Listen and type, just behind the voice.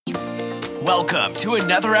Welcome to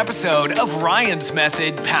another episode of Ryan's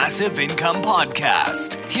Method Passive Income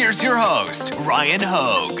Podcast. Here's your host, Ryan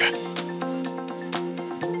Hogue.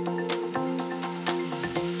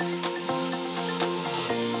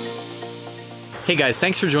 Hey guys,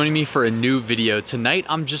 thanks for joining me for a new video. Tonight,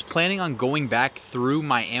 I'm just planning on going back through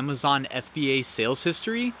my Amazon FBA sales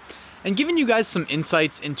history and giving you guys some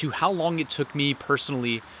insights into how long it took me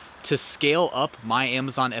personally to scale up my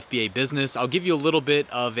Amazon FBA business. I'll give you a little bit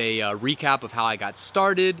of a recap of how I got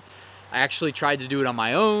started. I actually tried to do it on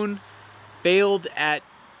my own, failed at,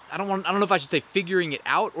 I don't know if I should say figuring it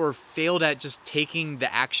out, or failed at just taking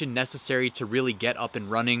the action necessary to really get up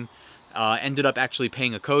and running. Ended up actually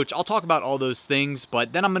paying a coach. I'll talk about all those things,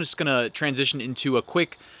 but then I'm just gonna transition into a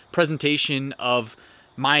quick presentation of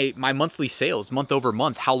my monthly sales, month over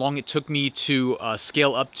month, how long it took me to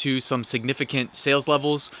scale up to some significant sales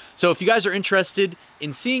levels. So if you guys are interested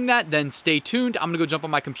in seeing that, then stay tuned. I'm gonna go jump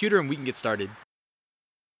on my computer and we can get started.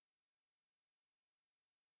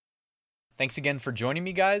 Thanks again for joining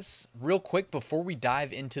me, guys. Real quick, before we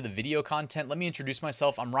dive into the video content, let me introduce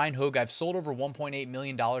myself. I'm Ryan Hogue. I've sold over $1.8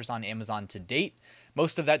 million on Amazon to date.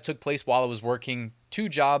 Most of that took place while I was working 2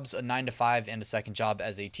 jobs, a 9-to-5 and a second job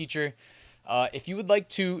as a teacher. If you would like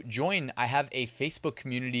to join, I have a Facebook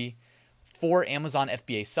community for Amazon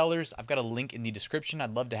FBA sellers. I've got a link in the description.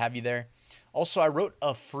 I'd love to have you there. Also, I wrote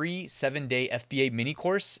a free 7-day FBA mini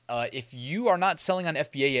course. If you are not selling on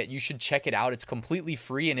FBA yet, you should check it out. It's completely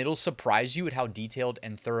free and it'll surprise you at how detailed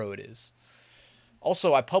and thorough it is.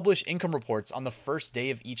 Also, I publish income reports on the first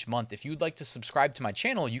day of each month. If you'd like to subscribe to my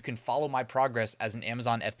channel, you can follow my progress as an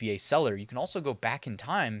Amazon FBA seller. You can also go back in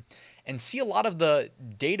time and see a lot of the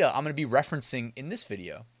data I'm going to be referencing in this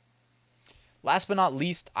video. Last but not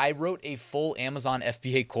least, I wrote a full Amazon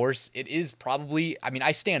FBA course. It is probably,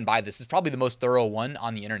 I stand by this. It's probably the most thorough one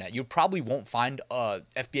on the internet. You probably won't find a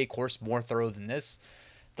FBA course more thorough than this.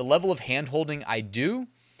 The level of hand-holding I do,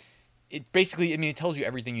 it basically, it tells you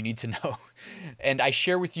everything you need to know. And I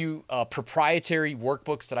share with you proprietary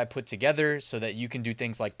workbooks that I put together so that you can do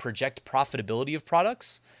things like project profitability of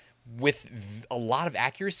products with a lot of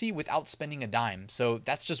accuracy without spending a dime. So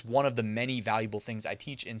that's just one of the many valuable things I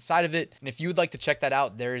teach inside of it. And if you would like to check that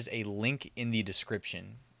out, there is a link in the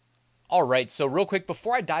description. All right, so real quick,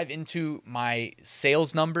 before I dive into my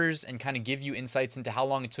sales numbers and kind of give you insights into how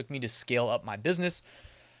long it took me to scale up my business,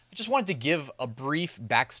 I just wanted to give a brief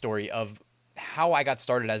backstory of how I got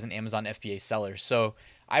started as an Amazon FBA seller. So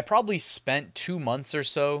I probably spent 2 months or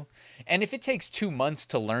so. And if it takes 2 months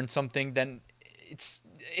to learn something, then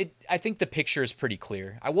I think the picture is pretty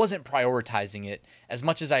clear. I wasn't prioritizing it as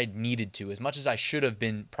much as I needed to, as much as I should have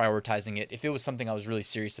been prioritizing it if it was something I was really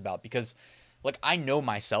serious about. Because I know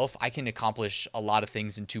myself, I can accomplish a lot of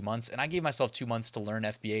things in 2 months. And I gave myself 2 months to learn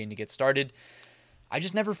FBA and to get started. I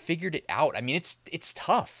just never figured it out. It's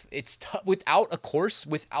tough. It's tough without a course,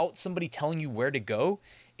 without somebody telling you where to go.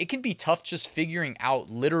 It can be tough just figuring out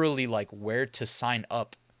literally where to sign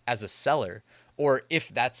up as a seller, or if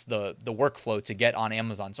that's the workflow to get on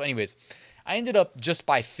Amazon. So anyways, I ended up just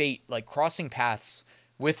by fate, crossing paths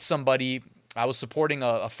with somebody. I was supporting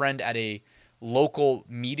a friend at a local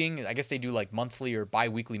meeting. I guess they do monthly or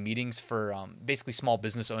bi-weekly meetings for basically small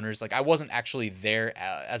business owners. I wasn't actually there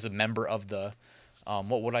as a member of the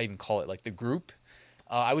what would I even call it? The group.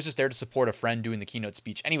 I was just there to support a friend doing the keynote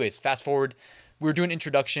speech. Anyways, fast forward, we were doing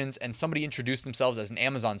introductions and somebody introduced themselves as an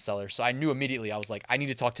Amazon seller. So I knew immediately, I was like, I need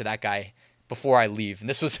to talk to that guy before I leave. And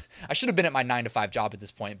this was, I should have been at my 9-to-5 job at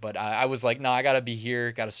this point, but I was like, no, I got to be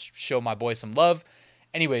here. Got to show my boy some love.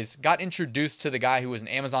 Anyways, got introduced to the guy who was an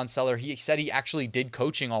Amazon seller. He said he actually did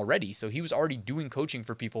coaching already. So he was already doing coaching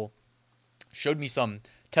for people. Showed me some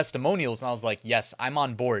testimonials and I was like, yes, I'm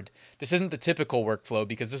on board. This isn't the typical workflow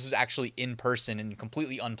because this is actually in person and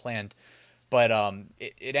completely unplanned. But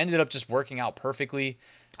it ended up just working out perfectly.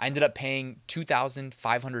 I ended up paying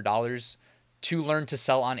 $2,500 to learn to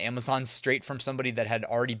sell on Amazon straight from somebody that had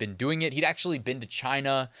already been doing it. He'd actually been to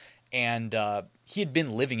China and he had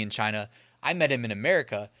been living in China. I met him in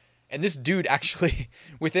America. And this dude actually,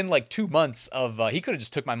 within 2 months of, he could have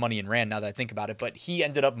just took my money and ran now that I think about it, but he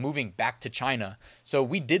ended up moving back to China. So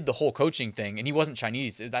we did the whole coaching thing and he wasn't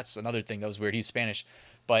Chinese. That's another thing that was weird. He was Spanish,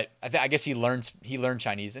 but I guess he learned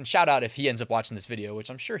Chinese. And shout out if he ends up watching this video, which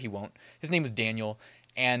I'm sure he won't. His name was Daniel.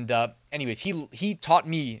 And anyways, he taught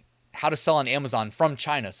me how to sell on Amazon from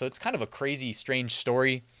China. So it's kind of a crazy, strange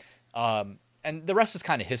story. And the rest is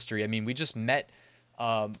kind of history. We just met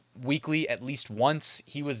weekly at least once.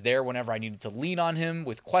 He was there whenever I needed to lean on him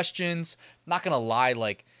with questions. Not going to lie,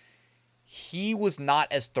 he was not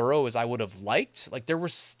as thorough as I would have liked. Like, there were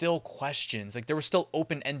still questions, like there were still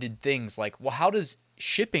open-ended things like, well, how does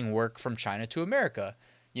shipping work from China to America?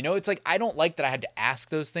 You know, it's like, I don't like that I had to ask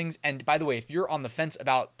those things. And by the way, if you're on the fence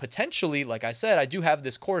about potentially, like I said, I do have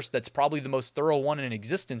this course that's probably the most thorough one in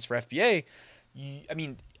existence for FBA. I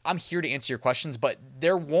mean, I'm here to answer your questions, but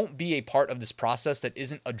there won't be a part of this process that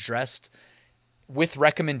isn't addressed with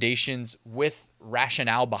recommendations, with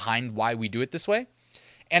rationale behind why we do it this way.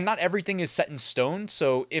 And not everything is set in stone.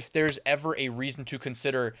 So if there's ever a reason to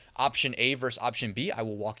consider option A versus option B, I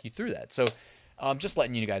will walk you through that. So just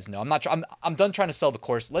letting you guys know, I'm done trying to sell the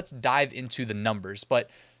course. Let's dive into the numbers. But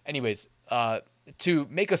anyways, to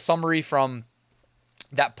make a summary from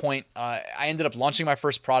that point, I ended up launching my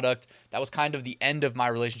first product. That was kind of the end of my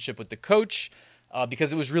relationship with the coach,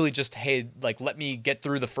 because it was really just, hey, like, let me get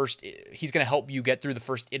through he's going to help you get through the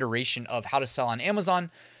first iteration of how to sell on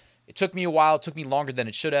Amazon. It took me a while. It took me longer than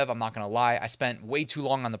it should have. I'm not going to lie. I spent way too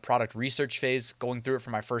long on the product research phase going through it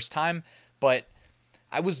for my first time, but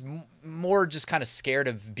I was more just kind of scared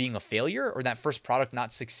of being a failure or that first product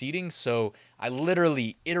not succeeding. So I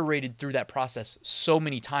literally iterated through that process so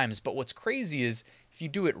many times. But what's crazy is if you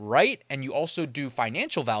do it right and you also do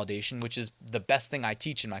financial validation, which is the best thing I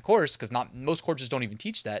teach in my course, because most courses don't even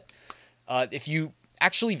teach that. If you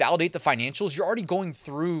actually validate the financials, you're already going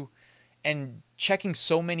through and checking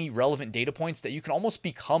so many relevant data points that you can almost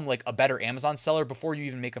become like a better Amazon seller before you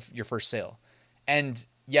even make your first sale. And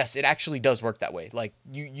yes, it actually does work that way. Like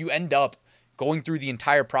you end up going through the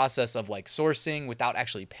entire process of like sourcing without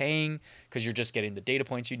actually paying, because you're just getting the data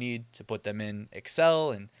points you need to put them in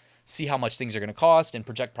Excel and see how much things are going to cost and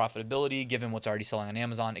project profitability given what's already selling on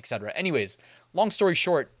Amazon, etc. Anyways, long story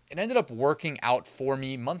short, it ended up working out for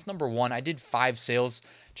me. Month number 1, I did 5 sales,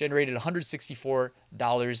 generated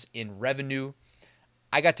 $164 in revenue.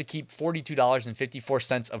 I got to keep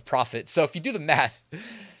 $42.54 of profit. So if you do the math,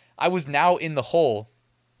 I was now in the hole.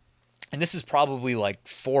 And this is probably like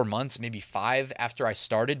 4 months, maybe 5 after I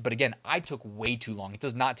started. But again, I took way too long. It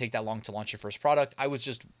does not take that long to launch your first product. I was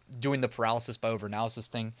just doing the paralysis by overanalysis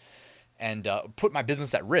thing and put my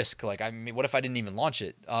business at risk. Like, I mean, what if I didn't even launch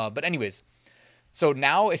it? But anyways, so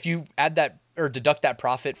now if you add that or deduct that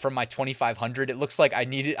profit from my 2,500, it looks like I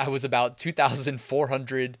was about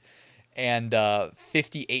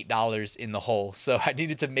 $2,458 in the hole. So I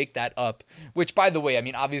needed to make that up, which, by the way, I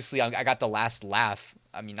mean, obviously I got the last laugh.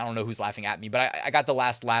 I mean, I don't know who's laughing at me, but I got the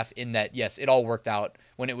last laugh in that, yes, it all worked out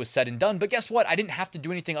when it was said and done. But guess what? I didn't have to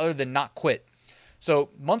do anything other than not quit. So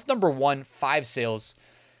month number 1, 5 sales.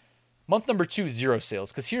 Month number 2, 0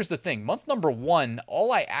 sales. Because here's the thing. Month number 1,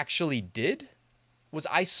 all I actually did was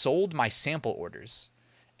I sold my sample orders.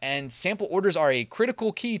 And sample orders are a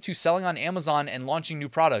critical key to selling on Amazon and launching new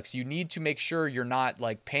products. You need to make sure you're not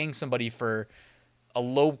like paying somebody for a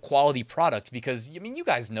low quality product, because I mean, you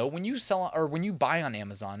guys know when you sell or when you buy on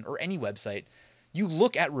Amazon or any website, you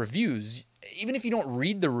look at reviews. Even if you don't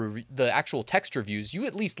read the actual text reviews, you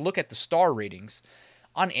at least look at the star ratings.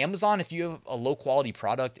 On Amazon, if you have a low quality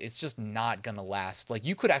product, it's just not going to last. Like,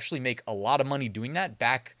 you could actually make a lot of money doing that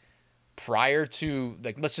back prior to,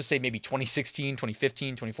 like, let's just say maybe 2016,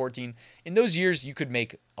 2015, 2014. In those years, you could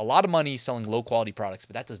make a lot of money selling low quality products,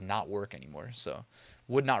 but that does not work anymore. So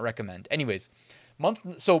would not recommend. Anyways, month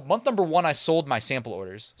number 1, I sold my sample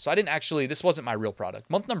orders. So this wasn't my real product.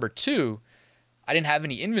 Month number 2, I didn't have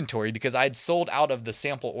any inventory because I had sold out of the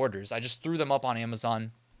sample orders. I just threw them up on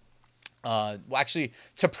Amazon. Well, actually,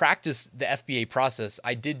 to practice the FBA process,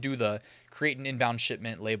 I did do the create an inbound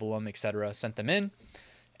shipment, label them, etc., sent them in.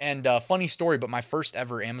 And funny story, but my first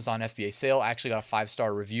ever Amazon FBA sale, I actually got a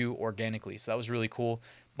 5-star review organically. So that was really cool.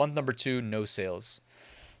 Month number 2, no sales.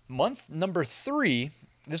 Month number 3,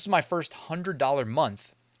 this was my first $100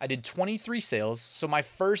 month. I did 23 sales. So my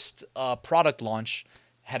first product launch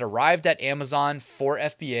had arrived at Amazon for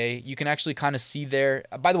FBA. You can actually kind of see there.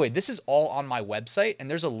 By the way, this is all on my website, and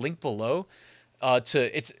there's a link below.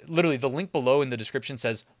 It's literally the link below in the description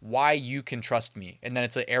says why you can trust me. And then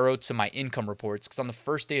it's an arrow to my income reports. Because on the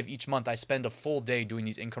first day of each month, I spend a full day doing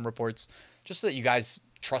these income reports just so that you guys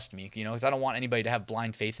trust me, because I don't want anybody to have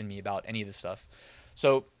blind faith in me about any of this stuff.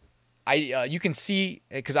 So you can see,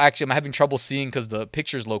 because I'm having trouble seeing because the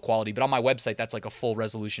picture's low quality, but on my website, that's like a full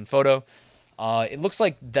resolution photo. It looks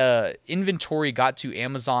like the inventory got to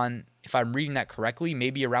Amazon, if I'm reading that correctly,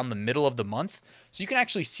 maybe around the middle of the month. So you can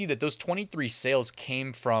actually see that those 23 sales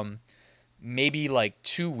came from maybe like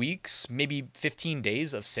 2 weeks, maybe 15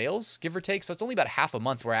 days of sales, give or take. So it's only about half a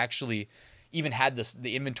month where I actually even had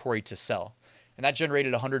the inventory to sell. And that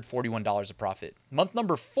generated $141 of profit. Month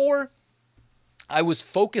number 4, I was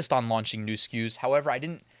focused on launching new SKUs. However, I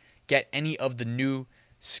didn't get any of the new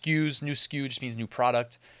SKUs. New SKU just means new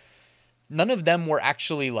product. None of them were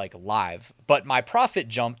actually like live, but my profit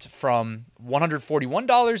jumped from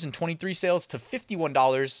 $141.23 sales to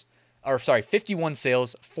 $51 51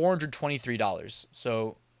 sales, $423.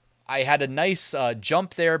 So I had a nice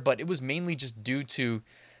jump there, but it was mainly just due to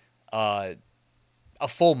a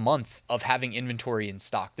full month of having inventory in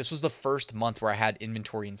stock. This was the first month where I had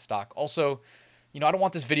inventory in stock. Also, I don't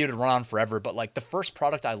want this video to run on forever, but like the first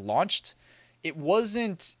product I launched, it was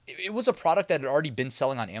a product that had already been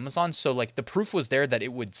selling on Amazon. So like the proof was there that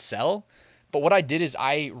it would sell. But what I did is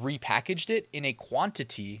I repackaged it in a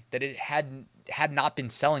quantity that it had not been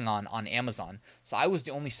selling on Amazon. So I was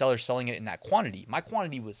the only seller selling it in that quantity. My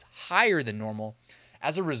quantity was higher than normal.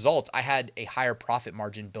 As a result, I had a higher profit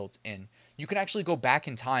margin built in. You can actually go back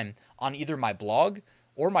in time on either my blog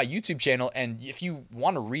or my YouTube channel. And if you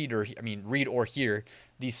want to read or hear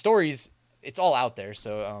these stories, it's all out there.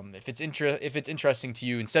 So if it's interesting to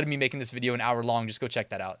you, instead of me making this video an hour long, just go check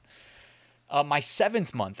that out. My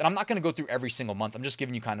 7th month, and I'm not going to go through every single month. I'm just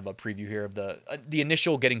giving you kind of a preview here of the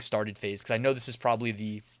initial getting started phase, because I know this is probably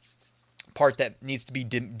the part that needs to be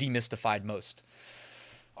demystified most.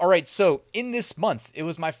 All right, so in this month, it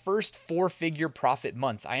was my first 4-figure profit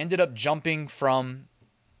month. I ended up jumping from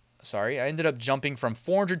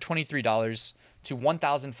 $423 to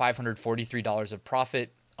 $1,543 of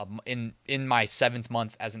profit. In my 7th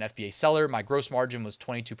month as an FBA seller. My gross margin was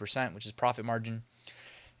 22%, which is profit margin.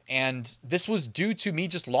 And this was due to me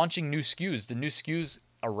just launching new SKUs. The new SKUs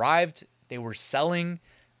arrived, they were selling.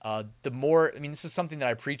 This is something that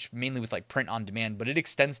I preach mainly with like print on demand, but it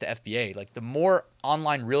extends to FBA. Like the more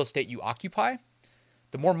online real estate you occupy,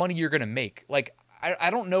 the more money you're going to make. Like, I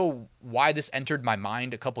don't know why this entered my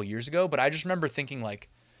mind a couple years ago, but I just remember thinking like,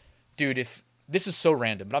 dude, if this is so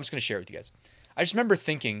random, but I'm just going to share it with you guys. I just remember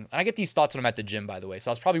thinking, and I get these thoughts when I'm at the gym, by the way, so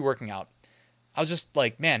I was probably working out. I was just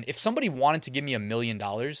like, man, if somebody wanted to give me $1 million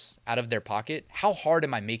out of their pocket, how hard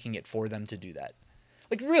am I making it for them to do that?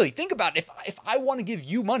 Like, really, think about it. If I want to give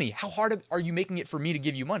you money, how hard are you making it for me to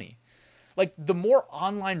give you money? Like, the more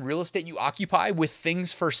online real estate you occupy with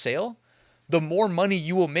things for sale, the more money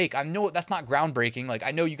you will make. I know that's not groundbreaking. Like,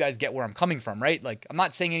 I know you guys get where I'm coming from, right? Like, I'm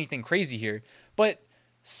not saying anything crazy here, but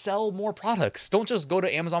sell more products. Don't just go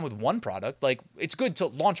to Amazon with one product. Like, it's good to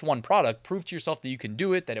launch one product, prove to yourself that you can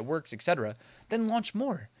do it, that it works, etc. Then launch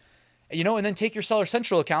more. And then take your Seller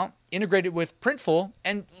Central account, integrate it with Printful,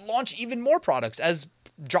 and launch even more products as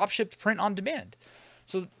dropshipped print on demand.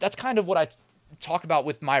 So that's kind of what I talk about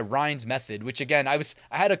with my Ryan's method, which again, I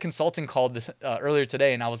had a consulting call this earlier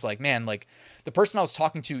today, and I was like, man, like the person I was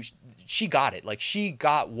talking to, she got it. Like she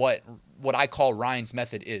got what I call Ryan's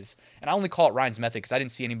method is. And I only call it Ryan's method because I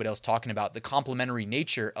didn't see anybody else talking about the complementary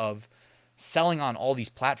nature of selling on all these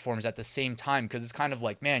platforms at the same time. Because it's kind of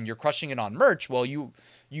like, man, you're crushing it on merch. Well, you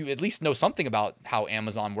at least know something about how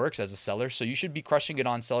Amazon works as a seller, so you should be crushing it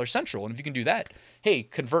on Seller Central. And if you can do that, hey,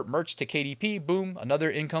 convert merch to KDP, boom, another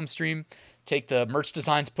income stream. Take the merch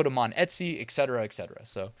designs, put them on Etsy, etc., etc.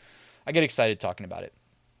 So I get excited talking about it.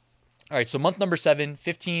 All right, so month number 7,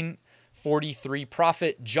 1543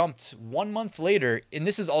 profit, jumped 1 month later, and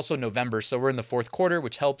this is also November, so we're in the 4th quarter,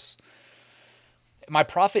 which helps. My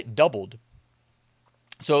profit doubled.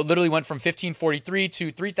 So it literally went from $1,543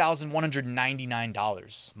 to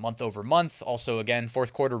 $3,199 month over month. Also, again,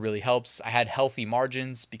 4th quarter really helps. I had healthy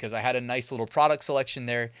margins because I had a nice little product selection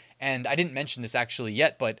there. And I didn't mention this actually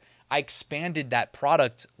yet, but I expanded that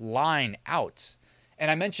product line out.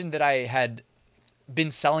 And I mentioned that I had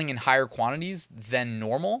been selling in higher quantities than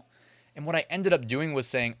normal. And what I ended up doing was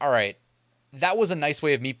saying, all right, that was a nice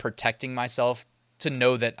way of me protecting myself to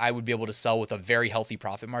know that I would be able to sell with a very healthy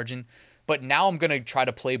profit margin. But now I'm going to try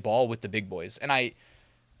to play ball with the big boys. And I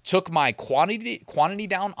took my quantity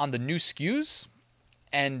down on the new SKUs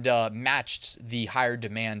and matched the higher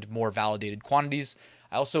demand, more validated quantities.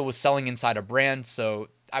 I also was selling inside a brand. So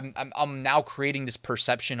I'm now creating this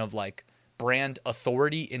perception of like brand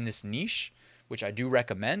authority in this niche, which I do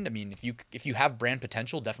recommend. I mean, if you have brand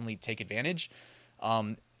potential, definitely take advantage.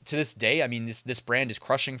 To this day, I mean, this brand is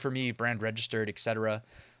crushing for me, brand registered, etc.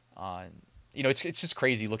 It's just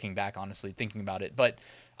crazy looking back, honestly, thinking about it. But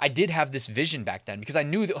I did have this vision back then because I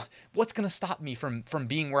knew that what's going to stop me from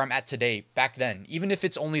being where I'm at today back then, even if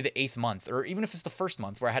it's only the 8th month or even if it's the 1st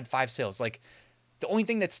month where I had 5 sales. Like the only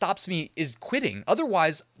thing that stops me is quitting.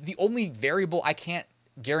 Otherwise, the only variable I can't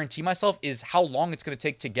guarantee myself is how long it's going to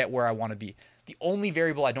take to get where I want to be. The only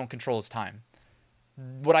variable I don't control is time.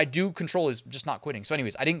 What I do control is just not quitting. So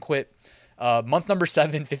anyways, I didn't quit. Month number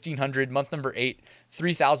 7, 1,500. Month number 8,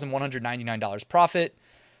 $3,199 profit.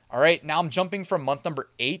 All right, now I'm jumping from month number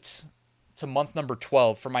 8 to month number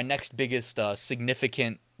 12 for my next biggest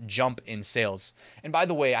significant jump in sales. And by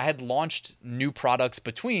the way, I had launched new products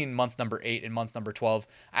between month number 8 and month number 12.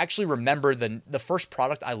 I actually remember the first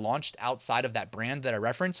product I launched outside of that brand that I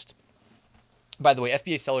referenced. By the way,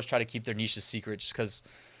 FBA sellers try to keep their niches secret just because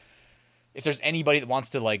if there's anybody that wants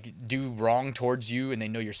to like do wrong towards you and they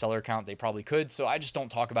know your seller account, they probably could. So I just don't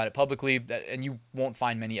talk about it publicly, and you won't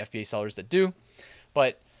find many FBA sellers that do.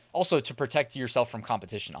 But also to protect yourself from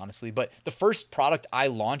competition, honestly. But the first product I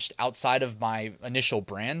launched outside of my initial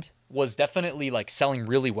brand was definitely like selling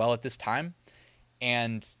really well at this time.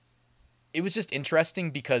 And it was just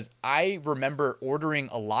interesting because I remember ordering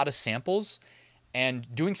a lot of samples and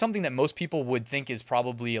doing something that most people would think is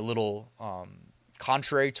probably a little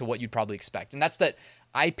contrary to what you'd probably expect. And that's that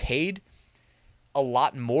I paid a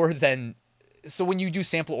lot more than... So when you do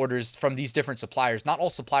sample orders from these different suppliers, not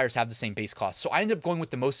all suppliers have the same base cost. So I ended up going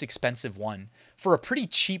with the most expensive one for a pretty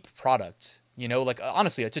cheap product. You know, like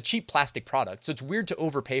honestly, it's a cheap plastic product. So it's weird to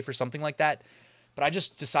overpay for something like that. But I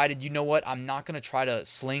just decided, you know what? I'm not going to try to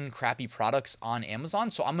sling crappy products on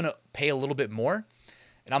Amazon. So I'm going to pay a little bit more.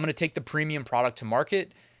 And I'm going to take the premium product to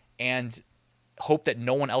market and hope that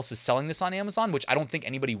no one else is selling this on Amazon, which I don't think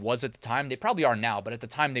anybody was at the time. They probably are now, but at the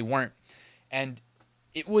time they weren't. And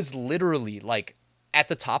it was literally like at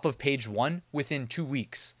the top of page 1 within 2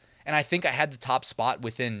 weeks. And I think I had the top spot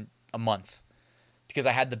within a month because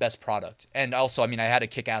I had the best product. And also, I mean, I had a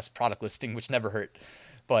kick-ass product listing, which never hurt,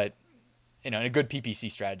 but you know, a good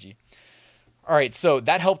PPC strategy. All right. So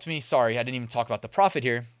that helped me. Sorry, I didn't even talk about the profit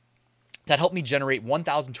here. That helped me generate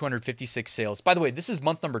 1,256 sales. By the way, this is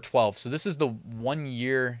month number 12. So this is the 1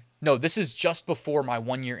 year. No, this is just before my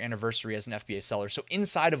 1 year anniversary as an FBA seller. So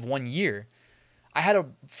inside of 1 year, I had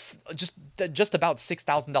just about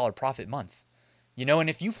 $6,000 profit month, you know. And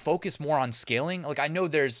if you focus more on scaling, like I know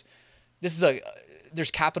there's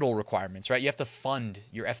capital requirements, right? You have to fund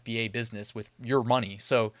your FBA business with your money.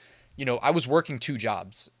 So, you know, I was working 2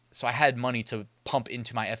 jobs. So I had money to pump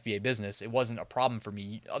into my FBA business. It wasn't a problem for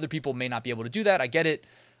me. Other people may not be able to do that. I get it.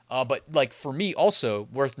 But like for me also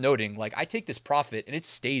worth noting, like I take this profit and it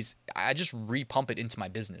stays, I just repump it into my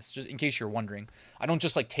business. Just in case you're wondering, I don't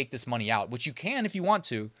just like take this money out, which you can if you want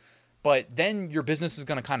to, but then your business is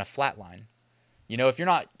going to kind of flatline. You know, if you're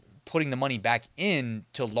not putting the money back in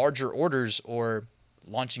to larger orders or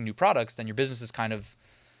launching new products, then your business is kind of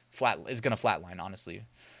is going to flatline, honestly.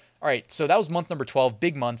 All right, so that was month number 12,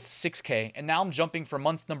 big month, 6K. And now I'm jumping from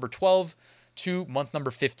month number 12 to month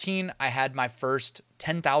number 15. I had my first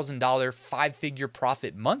 $10,000 5-figure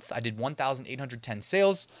profit month. I did 1,810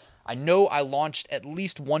 sales. I know I launched at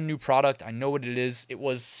least one new product. I know what it is. It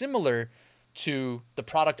was similar to the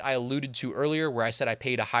product I alluded to earlier where I said I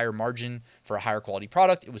paid a higher margin for a higher quality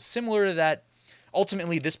product. It was similar to that.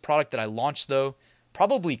 Ultimately, this product that I launched, though,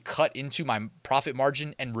 probably cut into my profit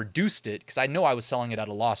margin and reduced it because I know I was selling it at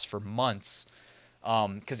a loss for months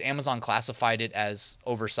because Amazon classified it as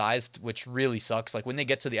oversized, which really sucks. Like when they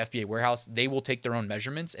get to the FBA warehouse, they will take their own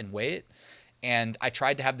measurements and weigh it. And I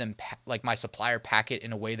tried to have them, like my supplier, pack it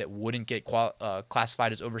in a way that wouldn't get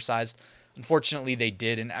classified as oversized. Unfortunately, they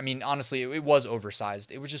did. And I mean, honestly, it was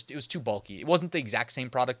oversized. It was too bulky. It wasn't the exact same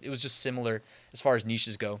product. It was just similar as far as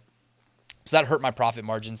niches go. So that hurt my profit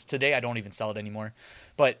margins. Today, I don't even sell it anymore.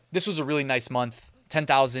 But this was a really nice month,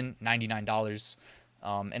 $10,099.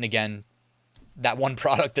 And again, that one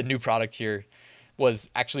product, the new product here, was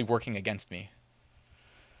actually working against me.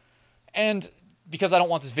 And because I don't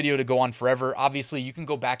want this video to go on forever, obviously you can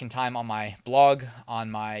go back in time on my blog, on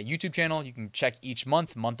my YouTube channel. You can check each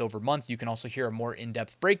month, month over month. You can also hear a more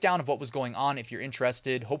in-depth breakdown of what was going on if you're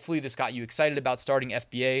interested. Hopefully this got you excited about starting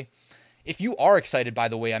FBA. If you are excited, by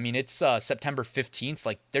the way, I mean, it's September 15th.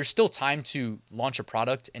 Like, there's still time to launch a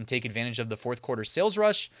product and take advantage of the fourth quarter sales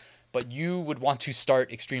rush, but you would want to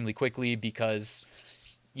start extremely quickly because,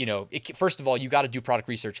 you know, first of all, you got to do product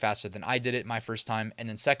research faster than I did it my first time. And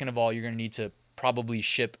then second of all, you're going to need to probably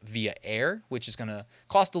ship via air, which is going to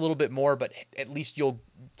cost a little bit more, but at least you'll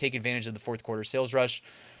take advantage of the fourth quarter sales rush.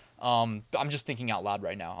 I'm just thinking out loud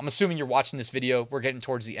right now. I'm assuming you're watching this video. We're getting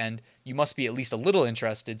towards the end. You must be at least a little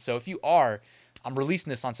interested. So if you are, I'm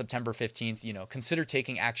releasing this on September 15th. You know, consider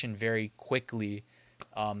taking action very quickly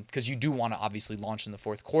because you do want to obviously launch in the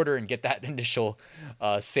fourth quarter and get that initial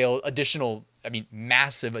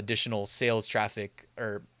massive additional sales traffic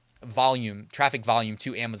or traffic volume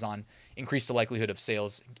to Amazon, increase the likelihood of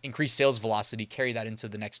sales, increase sales velocity, carry that into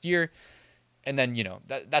the next year. And then, you know,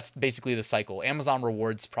 that's basically the cycle. Amazon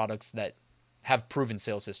rewards products that have proven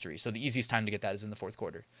sales history. So the easiest time to get that is in the fourth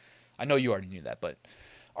quarter. I know you already knew that, but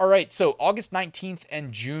all right. So August 19th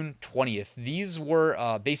and June 20th, these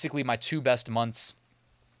were basically my 2 best months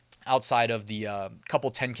outside of the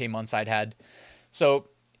couple 10K months I'd had. So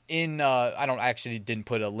I actually didn't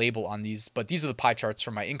put a label on these, but these are the pie charts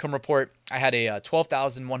from my income report. I had a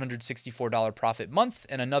 $12,164 profit month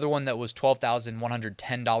and another one that was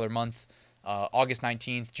 $12,110 month, August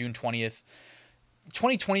 19th, June 20th.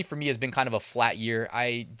 2020 for me has been kind of a flat year.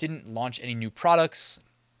 I didn't launch any new products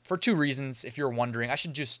for two reasons. If you're wondering, I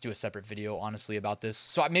should just do a separate video, honestly, about this.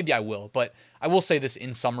 So maybe I will, but I will say this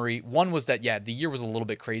in summary. One was that, yeah, the year was a little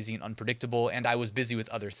bit crazy and unpredictable, and I was busy with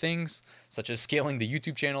other things, such as scaling the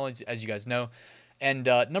YouTube channel, as you guys know. And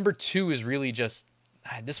number two is really just,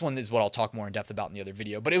 this one is what I'll talk more in depth about in the other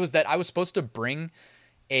video, but it was that I was supposed to bring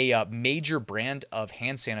a major brand of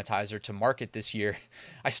hand sanitizer to market this year.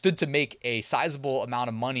 I stood to make a sizable amount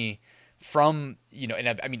of money from,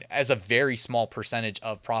 and I mean, as a very small percentage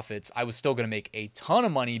of profits, I was still going to make a ton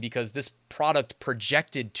of money because this product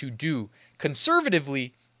projected to do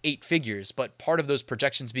conservatively 8 figures. But part of those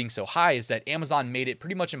projections being so high is that Amazon made it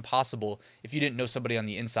pretty much impossible, if you didn't know somebody on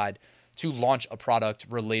the inside, to launch a product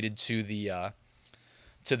related to the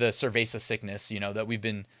cerveza sickness, that we've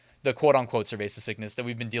been, the quote unquote cerveza sickness that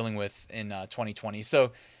we've been dealing with in 2020.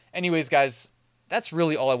 So anyways, guys, that's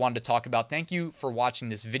really all I wanted to talk about. Thank you for watching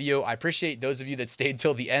this video. I appreciate those of you that stayed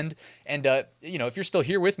till the end. And, if you're still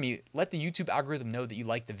here with me, let the YouTube algorithm know that you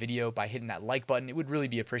liked the video by hitting that like button. It would really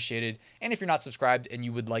be appreciated. And if you're not subscribed and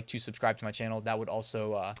you would like to subscribe to my channel, that would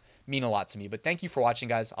also mean a lot to me. But thank you for watching,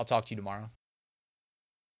 guys. I'll talk to you tomorrow.